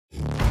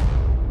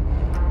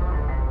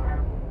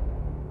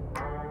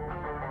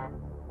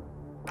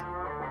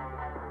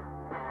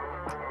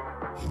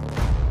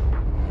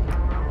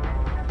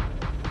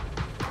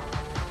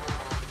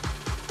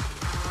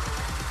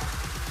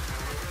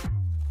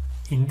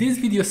In this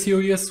video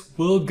series,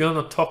 we're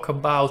gonna talk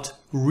about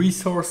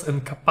resource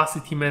and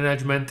capacity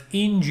management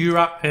in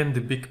Jira and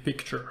the big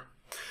picture.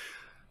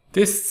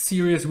 This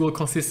series will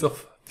consist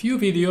of few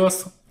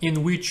videos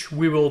in which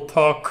we will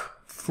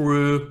talk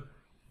through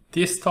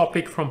this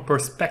topic from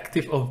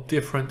perspective of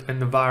different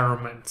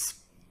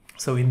environments.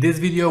 So in this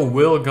video,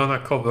 we're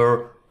gonna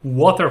cover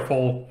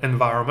waterfall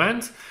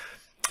environment,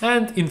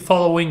 and in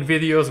following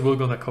videos, we're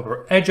gonna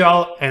cover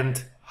agile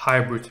and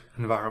hybrid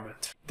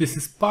environment. This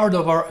is part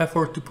of our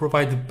effort to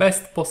provide the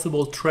best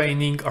possible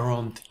training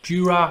around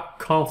Jira,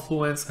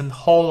 Confluence, and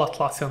whole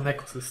Atlassian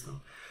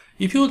ecosystem.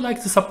 If you would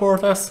like to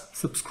support us,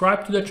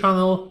 subscribe to the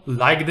channel,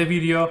 like the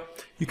video.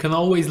 You can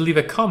always leave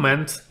a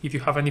comment if you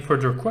have any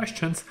further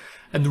questions.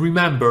 And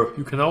remember,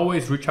 you can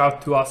always reach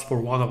out to us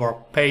for one of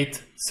our paid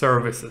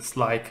services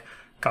like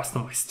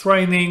customized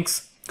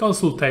trainings,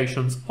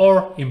 consultations,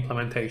 or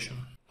implementation.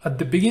 At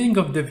the beginning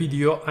of the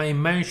video, I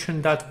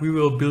mentioned that we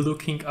will be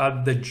looking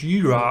at the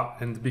Jira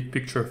and big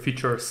picture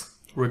features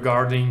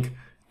regarding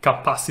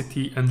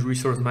capacity and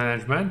resource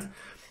management.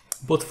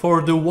 But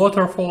for the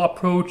waterfall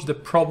approach, the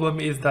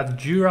problem is that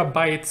Jira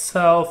by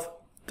itself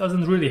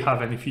doesn't really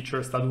have any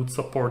features that would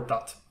support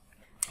that.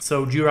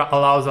 So Jira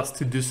allows us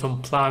to do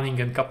some planning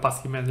and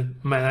capacity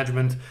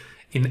management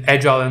in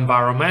agile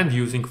environment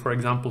using, for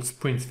example,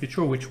 sprints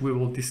feature, which we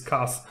will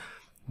discuss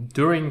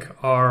during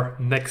our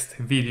next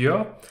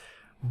video,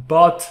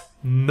 but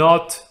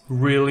not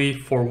really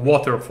for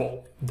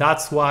waterfall.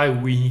 That's why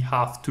we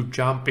have to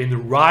jump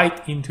in right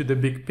into the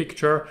big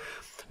picture,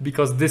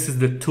 because this is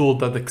the tool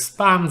that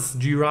expands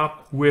Jira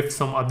with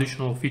some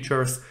additional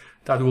features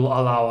that will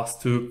allow us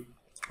to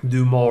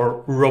do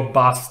more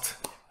robust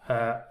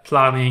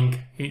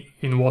planning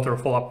in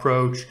waterfall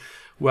approach,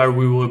 where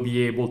we will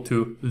be able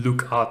to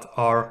look at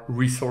our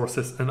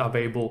resources and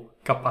available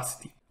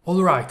capacity.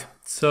 All right,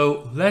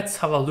 so let's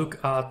have a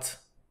look at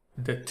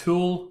the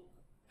tool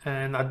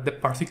and at the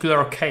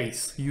particular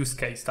use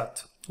case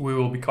that we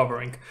will be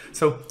covering.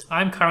 So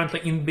I'm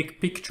currently in big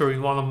picture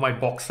in one of my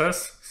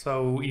boxes.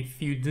 So if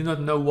you do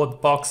not know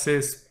what box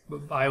is,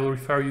 I will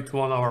refer you to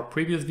one of our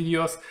previous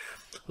videos.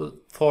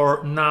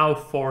 For now,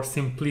 for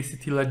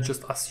simplicity, let's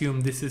just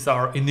assume this is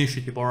our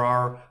initiative or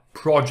our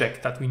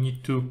project that we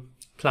need to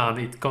plan.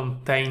 It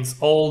contains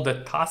all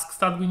the tasks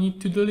that we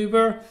need to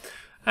deliver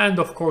and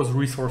of course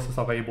resources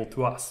available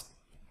to us.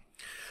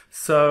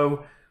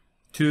 So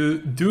to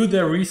do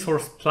the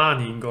resource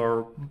planning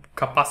or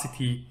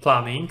capacity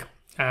planning,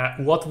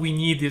 what we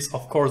need is,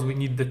 of course, we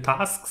need the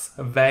tasks.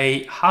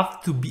 They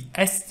have to be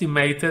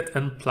estimated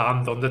and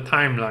planned on the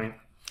timeline.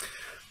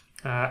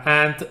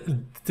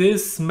 And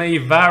this may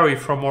vary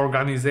from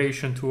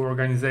organization to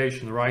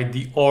organization, right?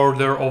 The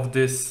order of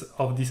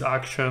these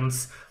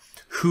actions,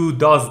 who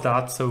does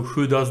that? So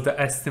who does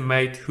the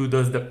estimate, who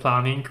does the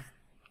planning?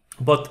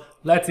 But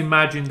let's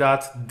imagine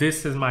that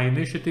this is my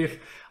initiative.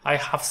 I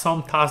have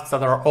some tasks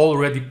that are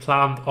already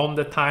planned on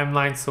the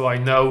timeline, so I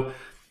know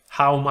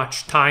how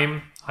much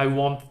time I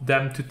want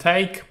them to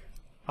take.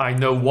 I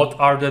know what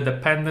are the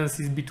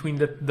dependencies between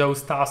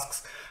those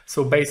tasks.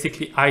 So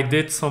basically, I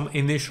did some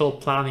initial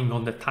planning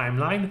on the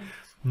timeline.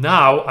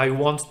 Now I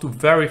want to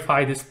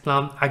verify this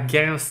plan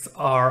against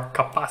our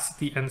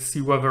capacity and see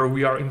whether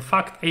we are in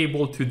fact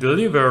able to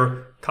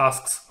deliver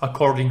tasks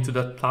according to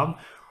that plan,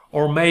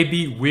 or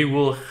maybe we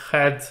will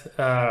hit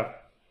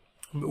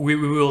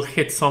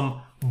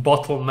some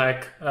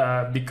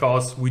bottleneck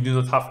because we do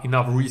not have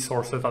enough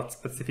resources at a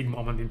specific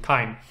moment in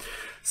time.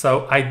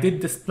 So I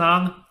did this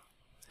plan,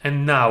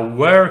 and now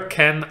where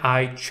can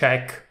I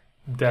check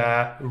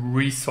the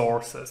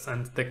resources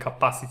and the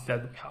capacity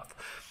that we have?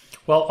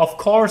 Well, of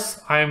course,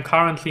 I am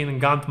currently in a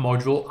Gantt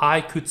module. I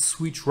could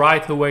switch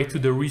right away to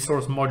the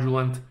resource module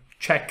and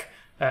check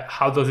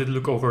how does it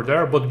look over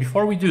there. But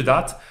before we do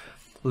that,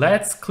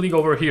 let's click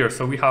over here.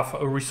 So we have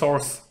a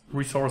resource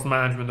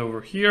management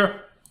over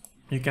here.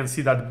 You can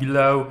see that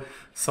below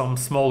some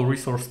small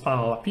resource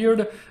panel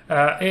appeared.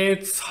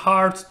 It's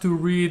hard to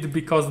read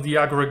because the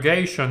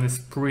aggregation is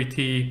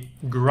pretty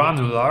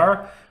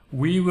granular.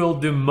 We will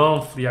do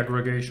monthly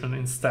aggregation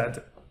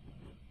instead.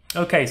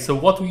 Okay, so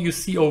what you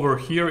see over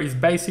here is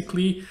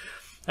basically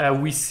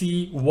we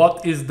see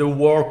what is the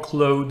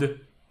workload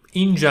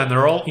in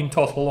general, in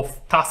total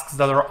of tasks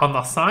that are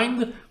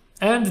unassigned,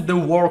 and the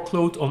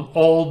workload on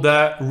all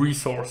the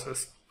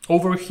resources.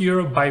 Over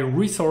here, by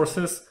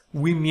resources,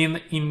 we mean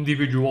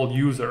individual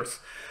users.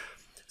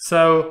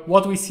 So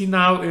what we see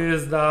now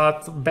is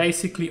that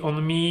basically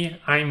on me,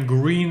 I'm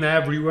green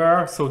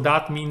everywhere. So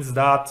that means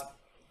that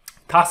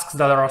tasks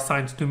that are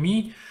assigned to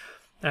me,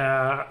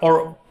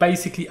 or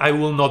basically I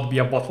will not be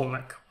a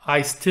bottleneck.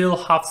 I still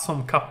have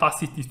some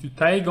capacity to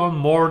take on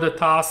more the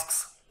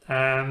tasks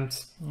and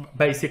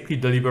basically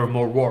deliver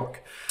more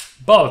work.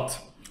 But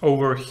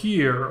over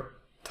here,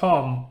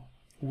 Tom,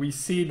 we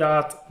see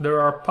that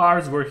there are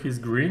parts where he's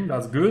green,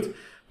 that's good.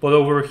 But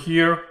over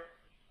here,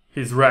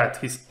 he's red,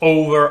 he's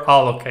over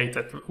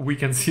allocated. We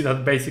can see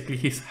that basically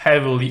he's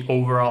heavily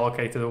over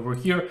allocated over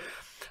here.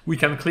 We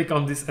can click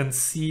on this and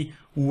see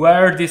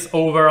where this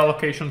over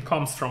allocation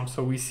comes from.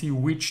 So we see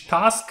which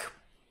task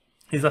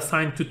is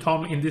assigned to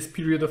Tom in this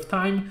period of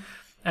time,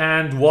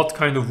 and what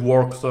kind of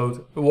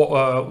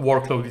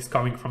workload is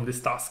coming from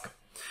this task.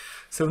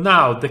 So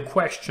now the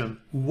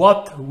question,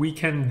 what we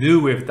can do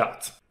with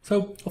that?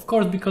 So of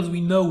course, because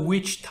we know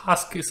which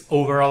task is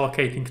over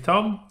allocating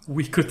Tom,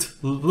 we could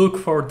look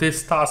for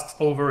this task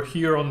over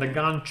here on the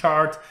Gantt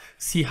chart,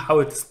 see how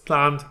it's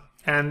planned,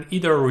 and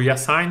either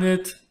reassign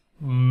it,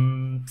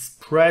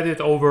 spread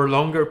it over a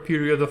longer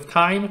period of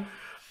time,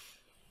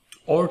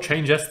 or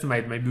change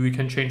estimate. Maybe we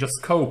can change a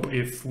scope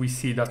if we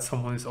see that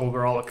someone is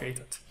over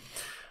allocated.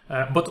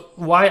 But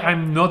why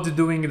I'm not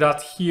doing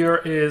that here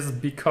is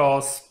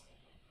because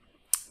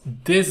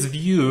this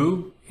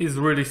view is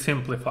really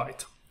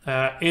simplified.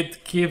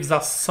 It gives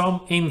us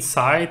some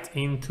insight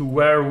into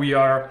where we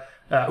are.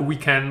 We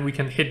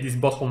can hit these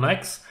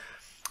bottlenecks,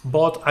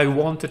 but I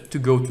wanted to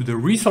go to the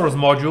resource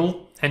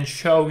module and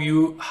show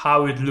you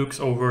how it looks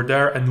over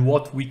there and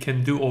what we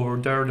can do over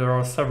there. There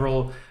are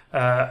several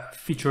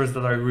features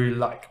that I really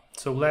like.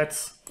 So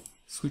let's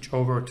switch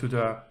over to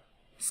the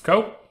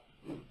scope.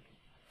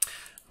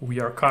 We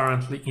are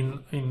currently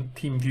in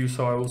team view,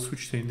 so I will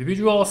switch to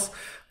individuals.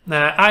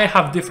 I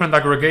have different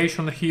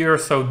aggregation here.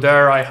 So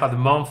there I had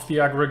monthly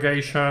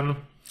aggregation.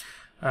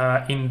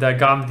 In the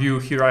Gantt view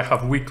here I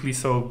have weekly,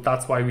 so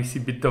that's why we see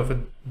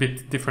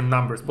bit different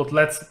numbers. But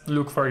let's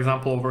look, for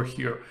example, over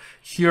here.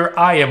 Here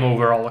I am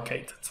over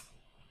allocated.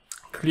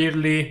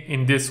 Clearly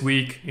in this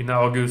week, in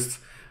August,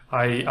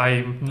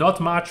 I'm not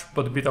much,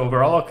 but a bit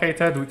over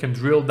allocated. We can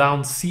drill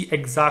down, see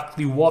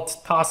exactly what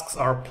tasks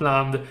are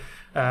planned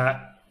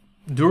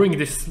during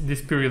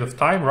this period of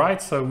time,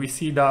 right? So we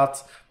see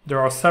that there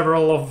are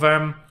several of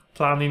them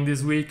planned in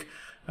this week.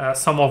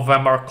 Some of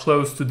them are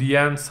close to the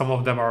end, some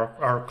of them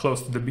are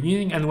close to the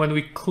beginning. And when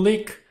we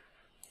click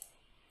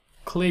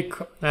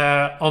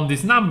on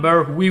this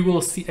number, we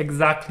will see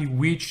exactly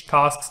which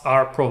tasks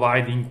are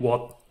providing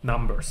what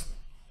numbers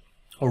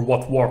or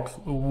what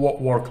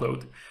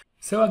workload.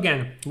 So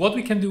again, what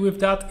we can do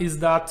with that is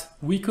that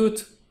we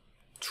could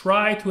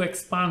try to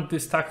expand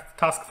this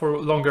task for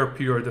a longer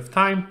period of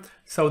time.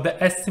 So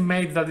the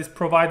estimate that is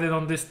provided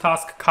on this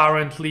task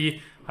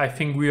currently, I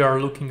think we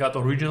are looking at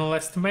original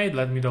estimate.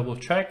 Let me double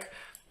check.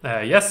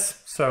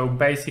 Yes, so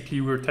basically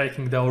we're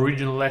taking the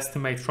original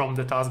estimate from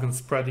the task and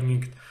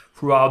spreading it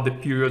throughout the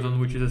period on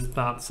which it is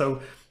planned.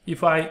 So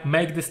if I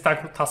make this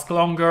task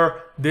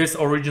longer, this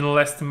original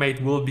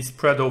estimate will be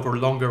spread over a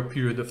longer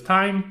period of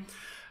time.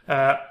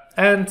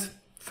 And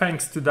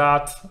thanks to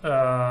that,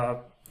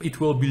 it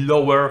will be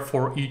lower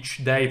for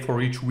each day,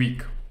 for each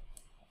week.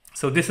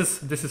 So this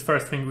is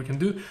first thing we can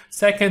do.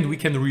 Second, we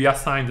can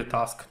reassign the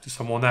task to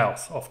someone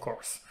else, of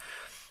course.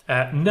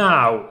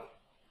 Now,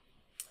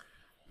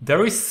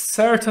 there is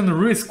certain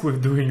risk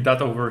with doing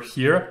that over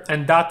here,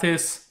 and that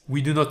is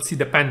we do not see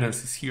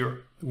dependencies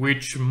here,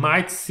 which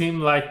might seem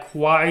like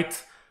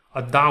quite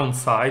a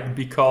downside,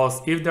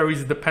 because if there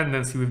is a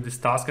dependency with this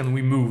task and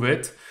we move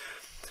it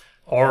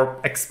or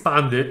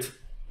expand it,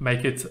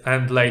 make it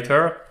end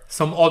later,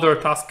 some other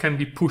task can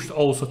be pushed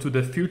also to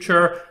the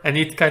future, and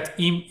it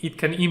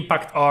can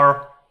impact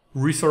our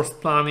resource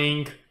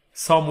planning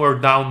somewhere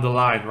down the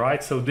line,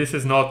 right? So this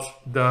is not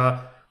the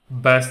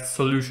best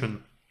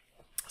solution.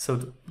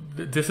 So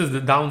this is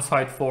the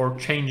downside for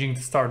changing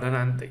the start and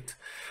end date.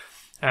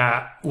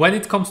 When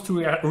it comes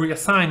to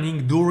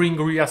reassigning, during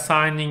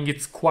reassigning,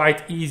 it's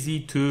quite easy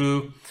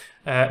to,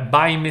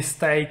 by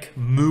mistake,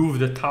 move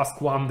the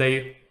task one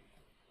day.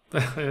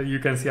 You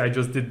can see I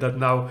just did that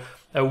now.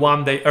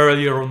 One day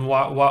earlier on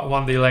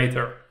one day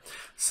later.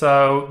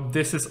 So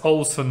this is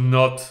also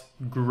not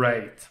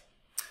great.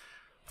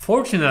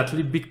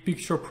 Fortunately,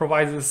 BigPicture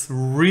provides this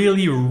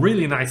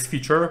really nice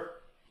feature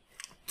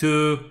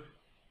to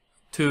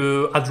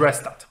address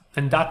that,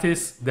 and that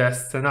is the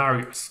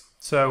scenarios.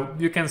 So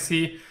you can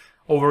see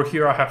over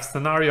here I have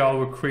scenario. I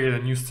will create a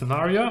new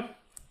scenario.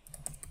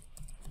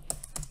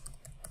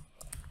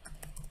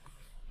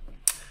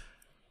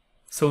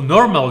 So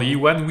normally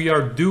when we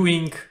are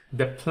doing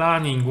the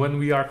planning, when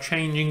we are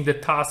changing the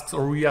tasks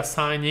or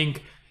reassigning,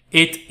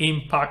 it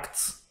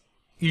impacts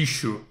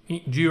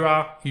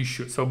Jira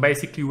issue. So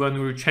basically when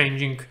we're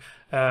changing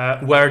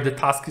where the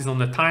task is on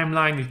the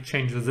timeline, it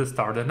changes the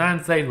start and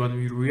end date. When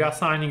we're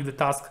reassigning the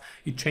task,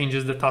 it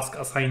changes the task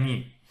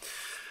assignee.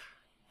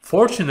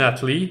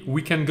 Fortunately,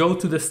 we can go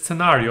to the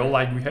scenario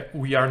like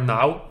we are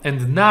now,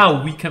 and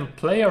now we can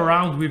play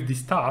around with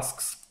these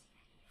tasks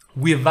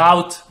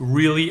without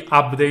really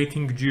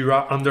updating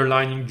Jira,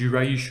 underlining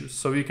Jira issues.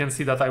 So you can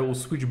see that I will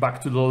switch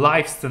back to the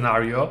live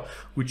scenario,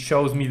 which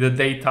shows me the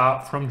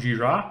data from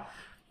Jira.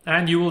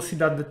 And you will see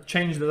that the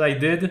change that I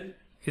did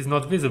is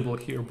not visible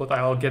here, but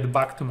I'll get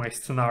back to my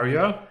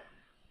scenario.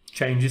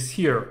 Change is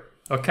here.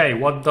 Okay,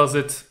 what does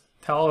it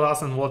tell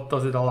us and what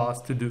does it allow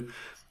us to do?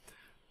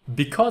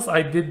 Because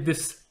I did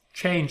this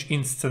change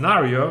in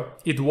scenario,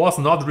 it was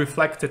not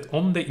reflected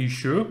on the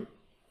issue,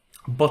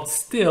 but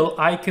still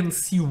I can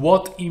see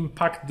what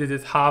impact did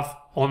it have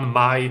on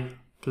my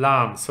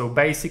plan. So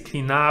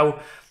basically now,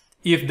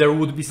 if there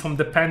would be some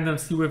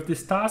dependency with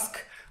this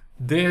task,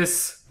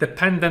 this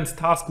dependent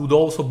task would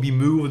also be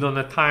moved on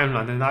a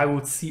timeline, and I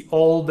would see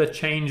all the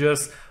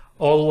changes,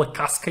 all the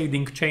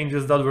cascading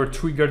changes that were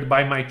triggered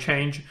by my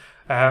change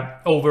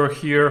over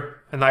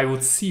here, and I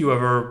would see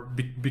whether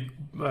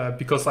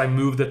because I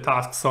moved the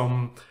task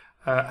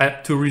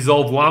to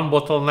resolve one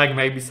bottleneck,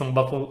 maybe some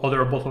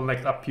other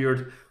bottleneck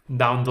appeared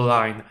down the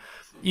line.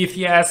 If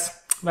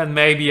yes, then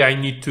maybe I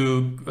need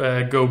to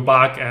go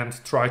back and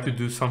try to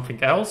do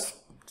something else,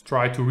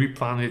 try to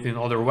replan it in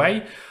other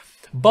way.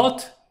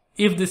 But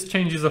if this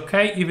change is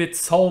okay, if it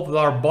solved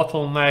our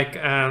bottleneck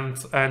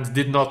and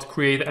did not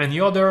create any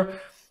other,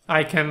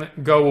 I can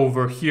go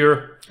over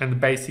here and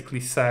basically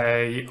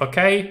say,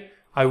 okay,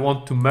 I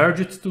want to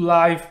merge it to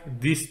live.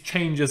 These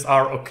changes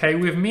are okay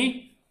with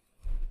me.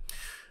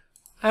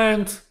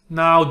 And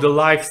now the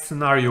live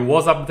scenario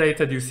was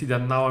updated. You see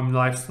that now I'm in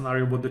live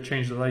scenario, but the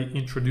change that I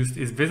introduced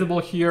is visible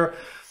here.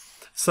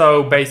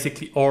 So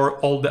basically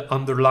all the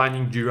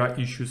underlying Jira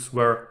issues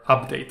were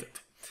updated.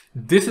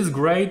 This is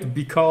great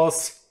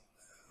because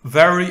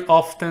very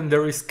often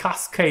there is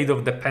cascade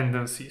of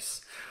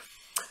dependencies.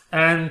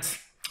 And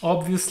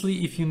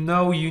obviously, if you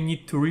know you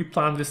need to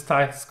replan this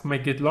task,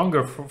 make it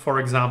longer, for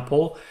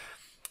example,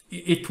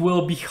 it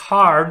will be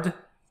hard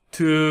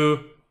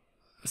to,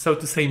 so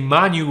to say,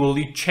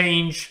 manually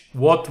change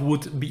what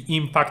would be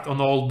impact on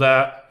all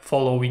the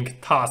following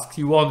tasks.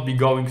 You won't be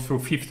going through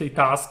 50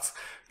 tasks,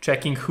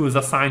 checking who's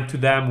assigned to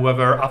them,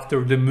 whether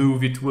after the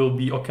move it will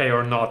be okay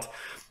or not.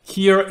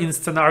 Here in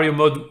scenario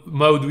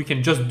mode, we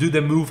can just do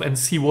the move and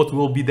see what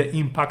will be the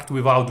impact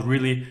without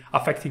really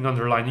affecting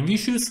underlying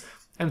issues.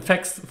 And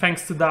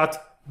thanks to that,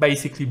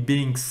 basically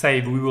being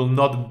safe, we will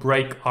not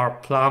break our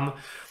plan.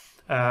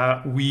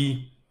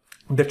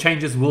 The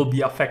changes will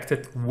be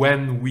affected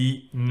when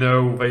we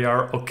know they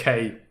are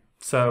okay.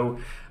 So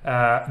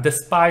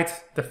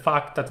despite the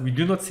fact that we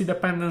do not see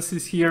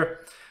dependencies here,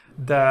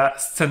 the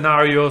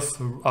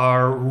scenarios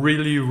are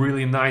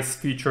really nice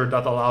feature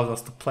that allows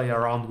us to play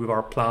around with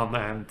our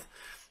plan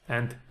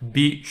and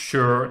be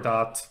sure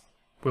that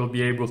we'll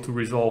be able to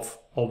resolve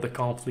all the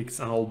conflicts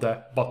and all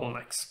the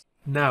bottlenecks.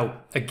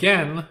 Now,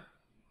 again,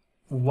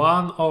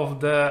 one of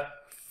the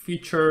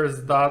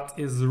features that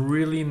is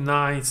really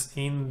nice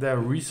in the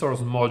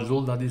resource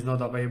module that is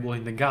not available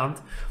in the Gantt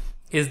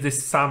is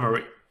this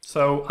summary.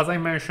 So as I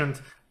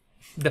mentioned,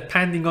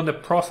 depending on the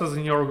process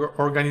in your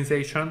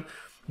organization,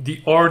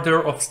 the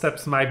order of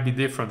steps might be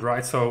different,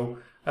 right? So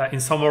in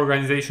some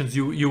organizations,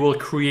 you will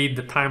create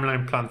the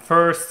timeline plan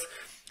first,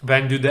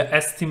 then do the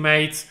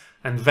estimates,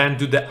 and then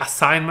do the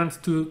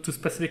assignment to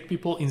specific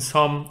people. In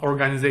some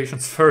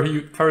organizations,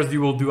 first you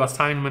will do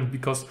assignment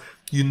because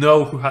you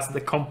know who has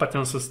the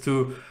competences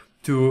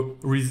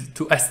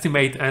to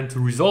estimate and to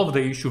resolve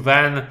the issue.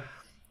 Then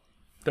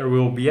there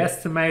will be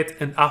estimate,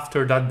 and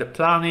after that the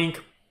planning.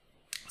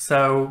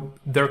 So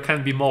there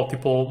can be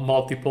multiple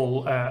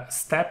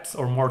steps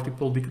or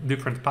multiple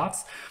different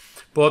paths.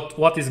 But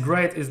what is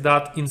great is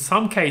that in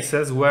some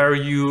cases where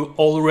you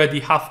already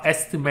have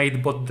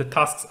estimate, but the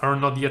tasks are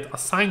not yet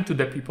assigned to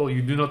the people,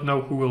 you do not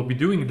know who will be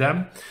doing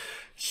them.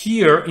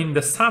 Here in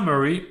the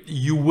summary,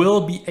 you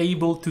will be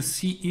able to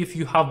see if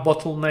you have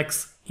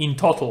bottlenecks in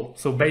total.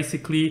 So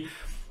basically,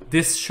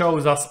 this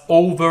shows us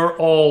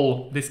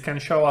overall, this can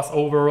show us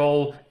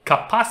overall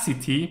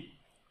capacity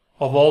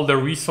of all the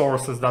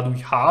resources that we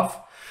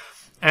have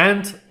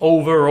and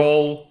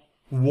overall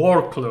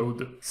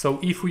workload. So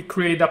if we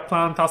create a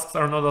plan, tasks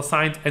are not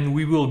assigned, and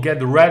we will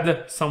get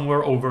red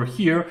somewhere over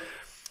here,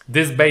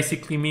 this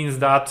basically means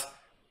that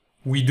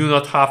we do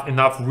not have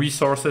enough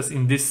resources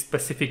in this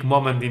specific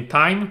moment in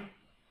time.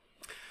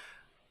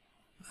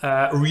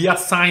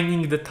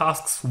 Reassigning the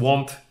tasks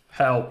won't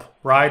help,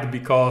 right?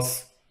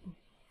 Because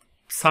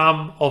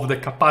sum of the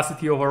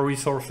capacity of our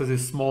resources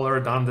is smaller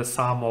than the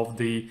sum of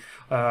the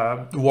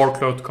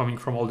workload coming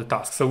from all the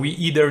tasks. So we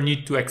either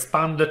need to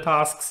expand the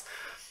tasks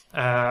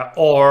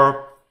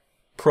or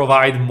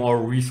provide more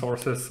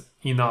resources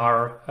in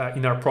our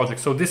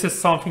project. So this is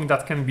something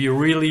that can be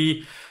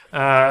really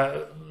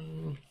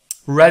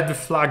red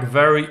flag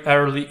very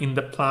early in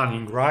the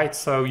planning, right?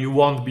 So you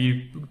won't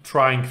be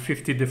trying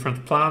 50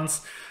 different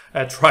plans,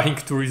 trying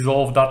to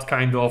resolve that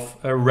kind of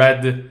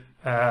red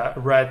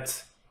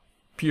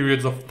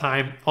periods of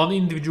time on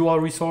individual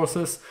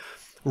resources.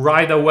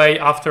 Right away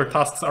after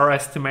tasks are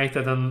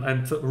estimated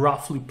and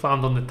roughly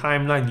planned on the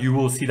timeline, you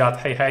will see that,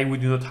 hey, we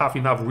do not have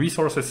enough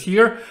resources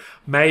here.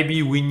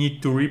 Maybe we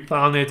need to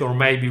replan it, or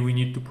maybe we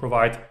need to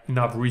provide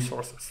enough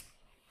resources.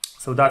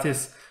 So that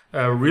is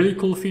a really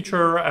cool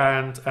feature,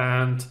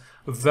 and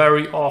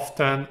very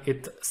often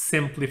it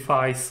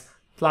simplifies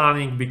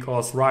planning,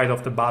 because right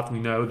off the bat we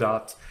know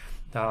that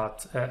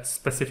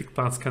specific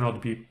plans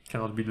cannot be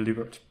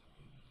delivered.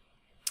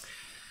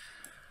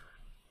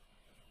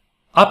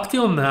 Up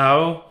till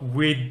now,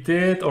 we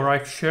did, or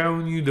I've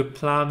shown you the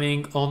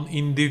planning on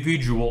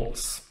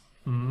individuals,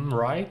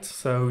 right?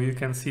 So you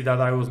can see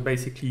that I was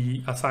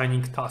basically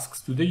assigning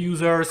tasks to the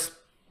users.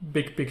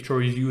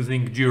 BigPicture is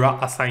using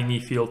Jira assignee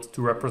field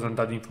to represent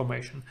that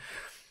information.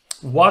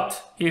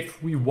 What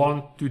if we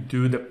want to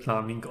do the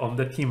planning on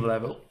the team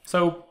level?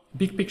 So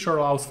BigPicture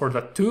allows for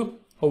that too.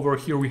 Over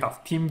here we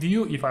have team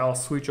view. If I'll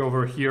switch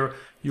over here,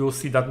 you'll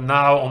see that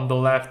now on the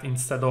left,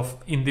 instead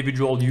of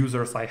individual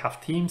users, I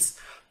have teams.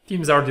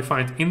 Teams are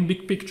defined in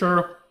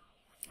BigPicture.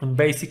 And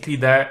basically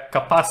the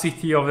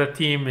capacity of the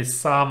team is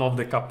sum of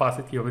the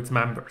capacity of its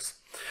members.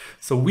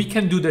 So we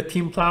can do the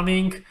team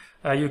planning.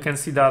 You can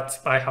see that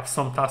I have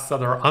some tasks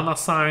that are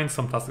unassigned,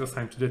 some tasks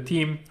assigned to the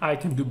team. I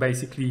can do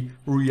basically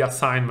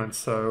reassignment.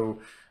 So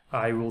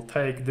I will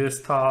take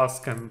this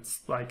task and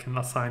I can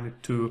assign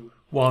it to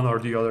one or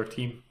the other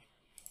team.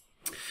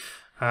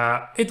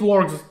 It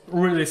works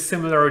really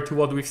similar to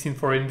what we've seen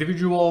for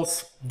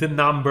individuals. The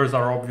numbers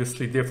are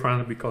obviously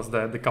different because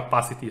the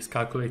capacity is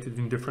calculated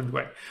in a different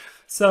way.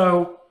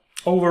 So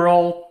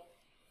overall,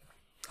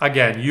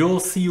 again, you'll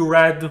see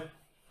red.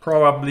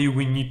 Probably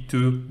we need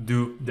to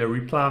do the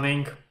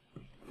replanning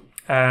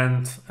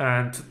and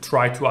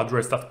try to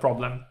address that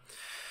problem.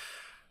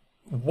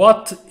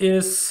 What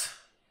is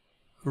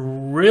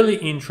really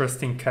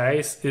interesting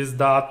case is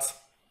that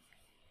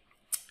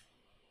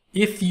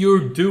if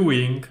you're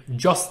doing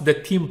just the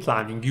team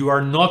planning, you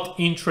are not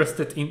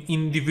interested in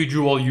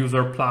individual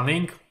user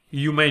planning,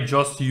 you may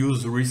just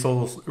use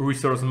resource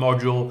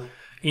module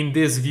in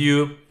this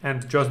view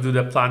and just do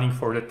the planning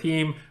for the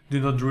team. Do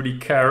not really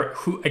care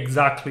who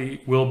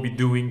exactly will be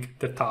doing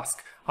the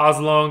task. As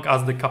long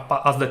as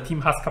the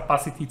team has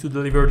capacity to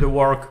deliver the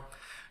work,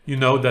 you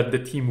know that the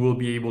team will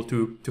be able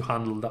to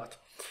handle that.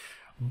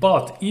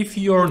 But if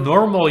you're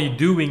normally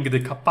doing the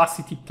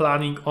capacity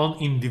planning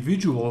on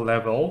individual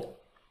level,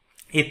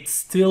 it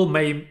still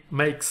may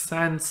make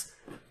sense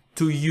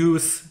to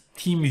use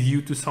team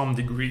view to some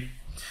degree.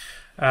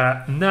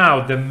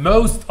 Now, the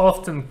most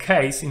often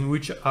case in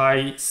which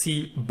I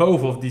see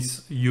both of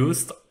these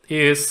used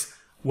is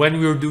when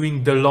we're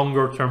doing the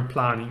longer term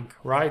planning,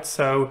 right?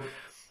 So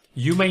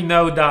you may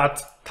know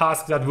that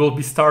tasks that will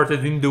be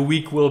started in the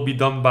week will be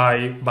done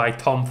by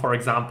Tom, for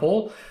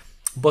example,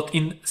 but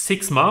in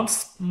 6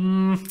 months,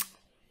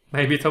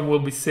 maybe Tom will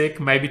be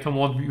sick, maybe Tom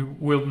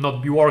will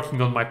not be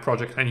working on my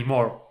project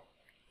anymore.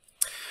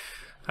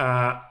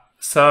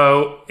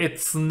 So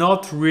it's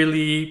not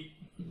really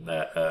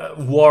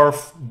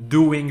worth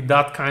doing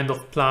that kind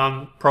of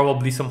plan,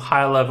 probably some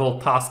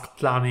high-level task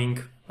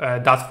planning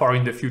that far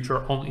in the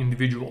future on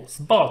individuals.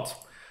 But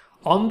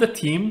on the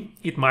team,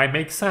 it might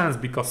make sense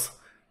because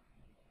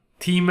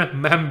team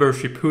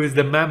membership, who is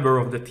the member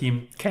of the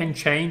team, can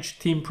change,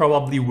 team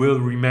probably will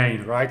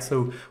remain, right?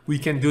 So we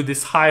can do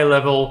this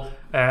high-level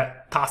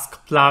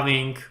task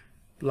planning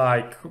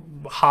like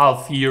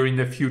half year in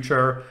the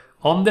future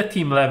on the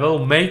team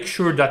level, make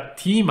sure that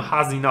team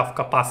has enough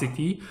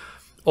capacity,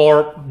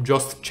 or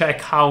just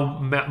check how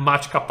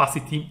much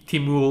capacity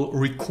team will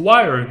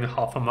require in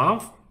half a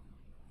month.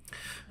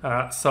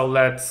 So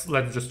let's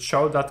just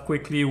show that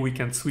quickly. We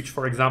can switch,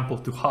 for example,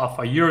 to half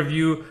a year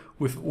view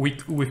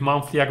with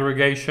monthly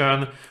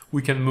aggregation.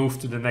 We can move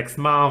to the next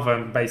month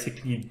and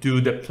basically do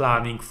the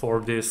planning for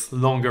this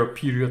longer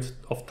period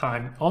of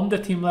time on the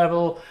team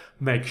level.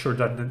 Make sure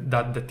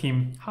that the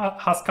team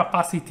has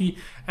capacity,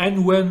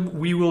 and when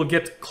we will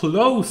get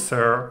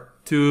closer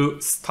to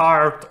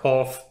start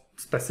of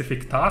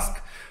specific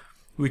task,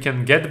 we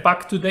can get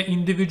back to the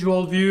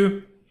individual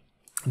view,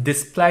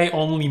 display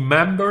only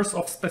members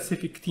of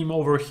specific team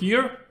over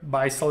here.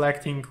 By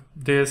selecting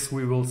this,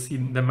 we will see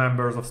the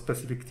members of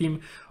specific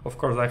team. Of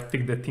course, I've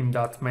picked the team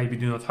that maybe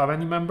do not have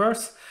any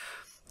members.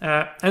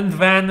 And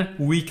then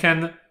we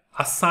can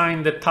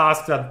assign the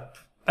task that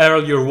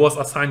earlier was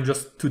assigned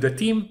just to the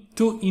team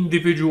to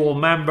individual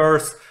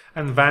members.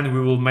 And then we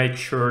will make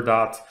sure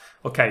that,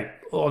 okay,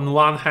 on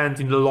one hand,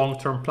 in the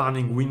long-term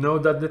planning, we know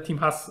that the team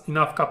has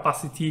enough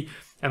capacity.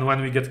 And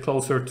when we get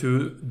closer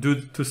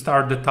to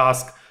start the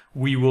task,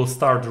 we will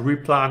start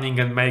replanning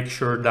and make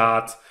sure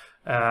that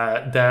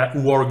the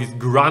work is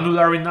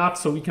granular enough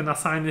so we can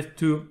assign it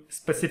to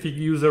specific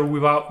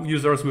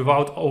users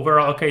without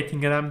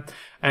over-allocating them,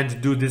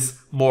 and do this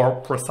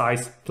more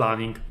precise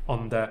planning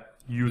on the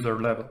user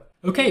level.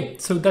 Okay,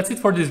 so that's it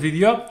for this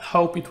video.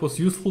 Hope it was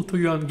useful to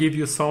you and give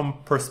you some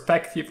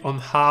perspective on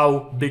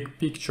how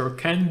BigPicture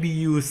can be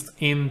used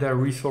in the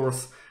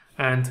resource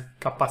and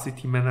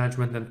capacity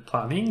management and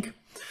planning.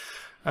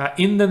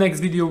 In the next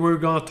video, we're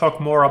going to talk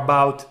more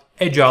about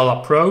agile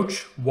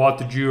approach, what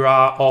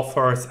Jira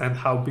offers and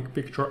how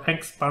BigPicture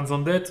expands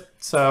on it.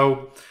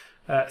 So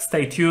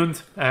stay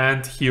tuned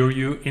and hear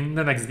you in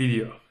the next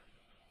video.